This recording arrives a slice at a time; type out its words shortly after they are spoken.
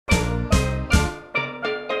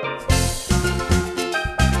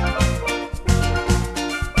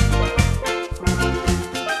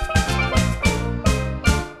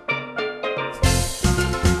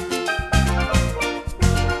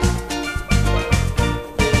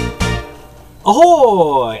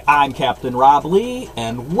Ahoy! I'm Captain Rob Lee,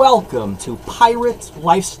 and welcome to Pirate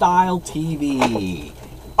Lifestyle TV.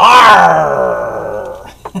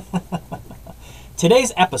 Arrrrr!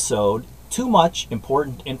 Today's episode, Too Much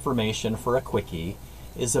Important Information for a Quickie,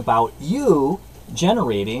 is about you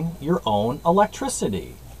generating your own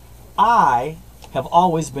electricity. I have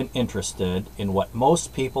always been interested in what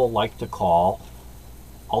most people like to call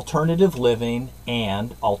alternative living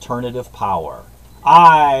and alternative power.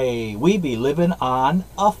 We be living on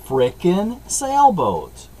a frickin'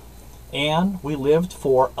 sailboat. And we lived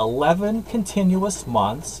for 11 continuous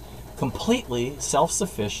months completely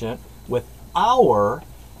self-sufficient with our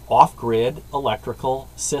off-grid electrical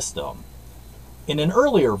system. In an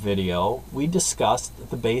earlier video, we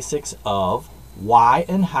discussed the basics of why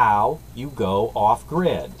and how you go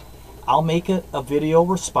off-grid. I'll make it a video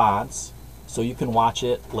response so you can watch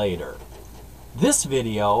it later. This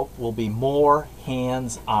video will be more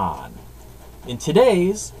hands-on. In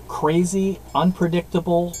today's crazy,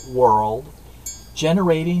 unpredictable world,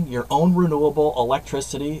 generating your own renewable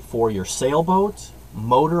electricity for your sailboat,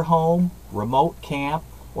 motorhome, remote camp,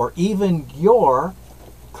 or even your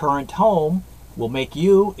current home will make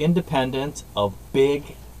you independent of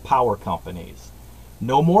big power companies.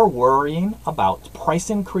 No more worrying about price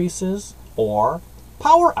increases or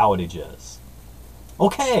power outages.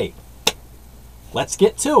 Okay. Let's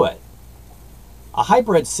get to it. A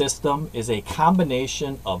hybrid system is a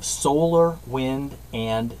combination of solar, wind,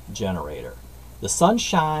 and generator. The sun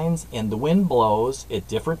shines and the wind blows at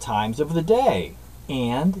different times of the day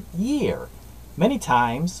and year. Many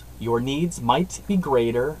times, your needs might be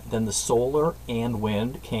greater than the solar and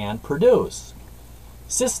wind can produce.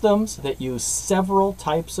 Systems that use several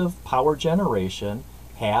types of power generation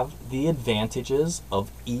have the advantages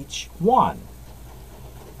of each one.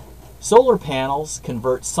 Solar panels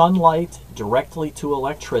convert sunlight directly to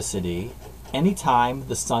electricity anytime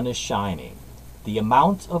the sun is shining. The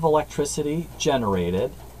amount of electricity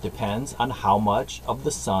generated depends on how much of the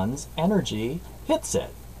sun's energy hits it.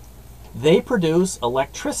 They produce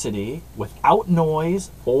electricity without noise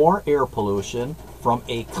or air pollution from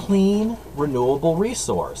a clean, renewable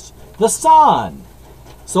resource, the sun.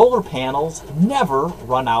 Solar panels never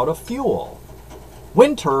run out of fuel.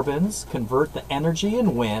 Wind turbines convert the energy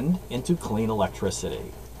in wind into clean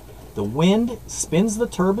electricity. The wind spins the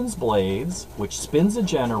turbine's blades, which spins a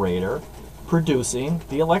generator, producing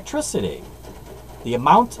the electricity. The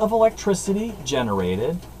amount of electricity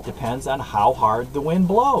generated depends on how hard the wind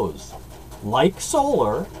blows. Like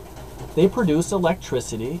solar, they produce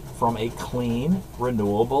electricity from a clean,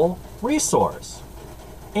 renewable resource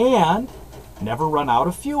and never run out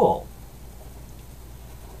of fuel.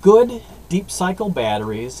 Good deep cycle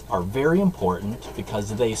batteries are very important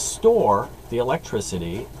because they store the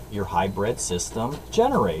electricity your hybrid system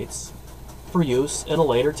generates for use at a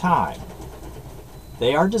later time.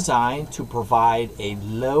 They are designed to provide a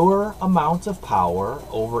lower amount of power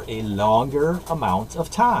over a longer amount of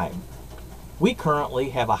time. We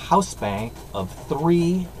currently have a house bank of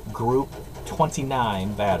 3 Group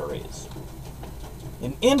 29 batteries.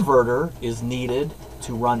 An inverter is needed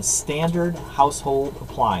to run standard household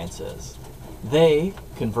appliances. They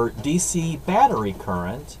convert DC battery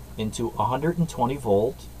current into 120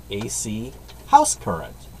 volt AC house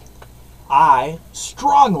current. I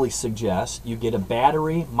strongly suggest you get a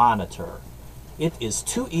battery monitor. It is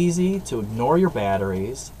too easy to ignore your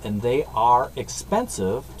batteries and they are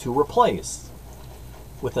expensive to replace.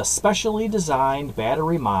 With a specially designed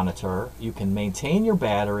battery monitor, you can maintain your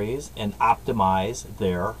batteries and optimize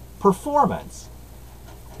their performance.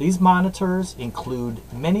 These monitors include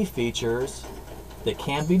many features that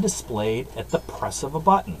can be displayed at the press of a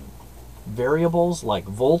button. Variables like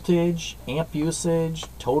voltage, amp usage,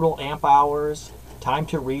 total amp hours, time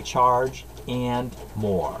to recharge, and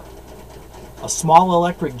more. A small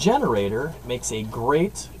electric generator makes a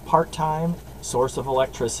great part-time source of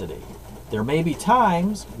electricity. There may be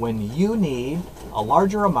times when you need a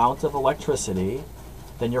larger amount of electricity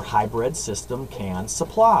than your hybrid system can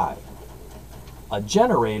supply. A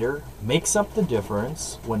generator makes up the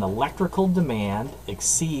difference when electrical demand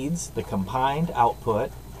exceeds the combined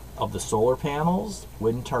output of the solar panels,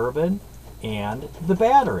 wind turbine, and the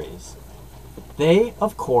batteries. They,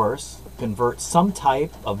 of course, convert some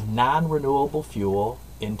type of non-renewable fuel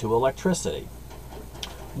into electricity.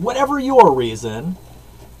 Whatever your reason,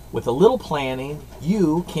 with a little planning,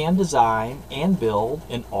 you can design and build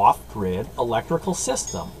an off-grid electrical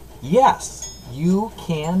system. Yes, you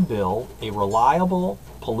can build a reliable,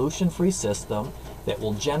 pollution-free system that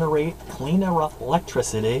will generate clean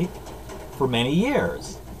electricity for many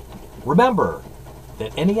years. Remember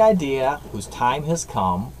that any idea whose time has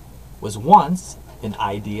come was once an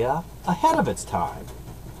idea ahead of its time.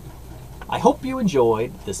 I hope you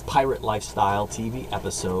enjoyed this Pirate Lifestyle TV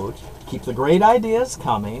episode. Keep the great ideas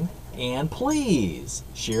coming, and please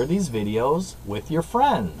share these videos with your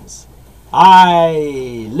friends.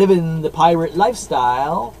 I live in the pirate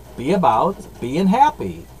lifestyle, be about being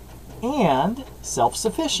happy and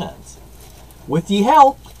self-sufficient. With ye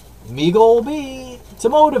help, me goal be to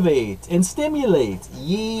motivate and stimulate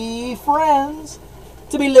ye friends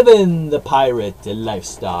to be living the pirate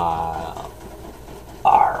lifestyle.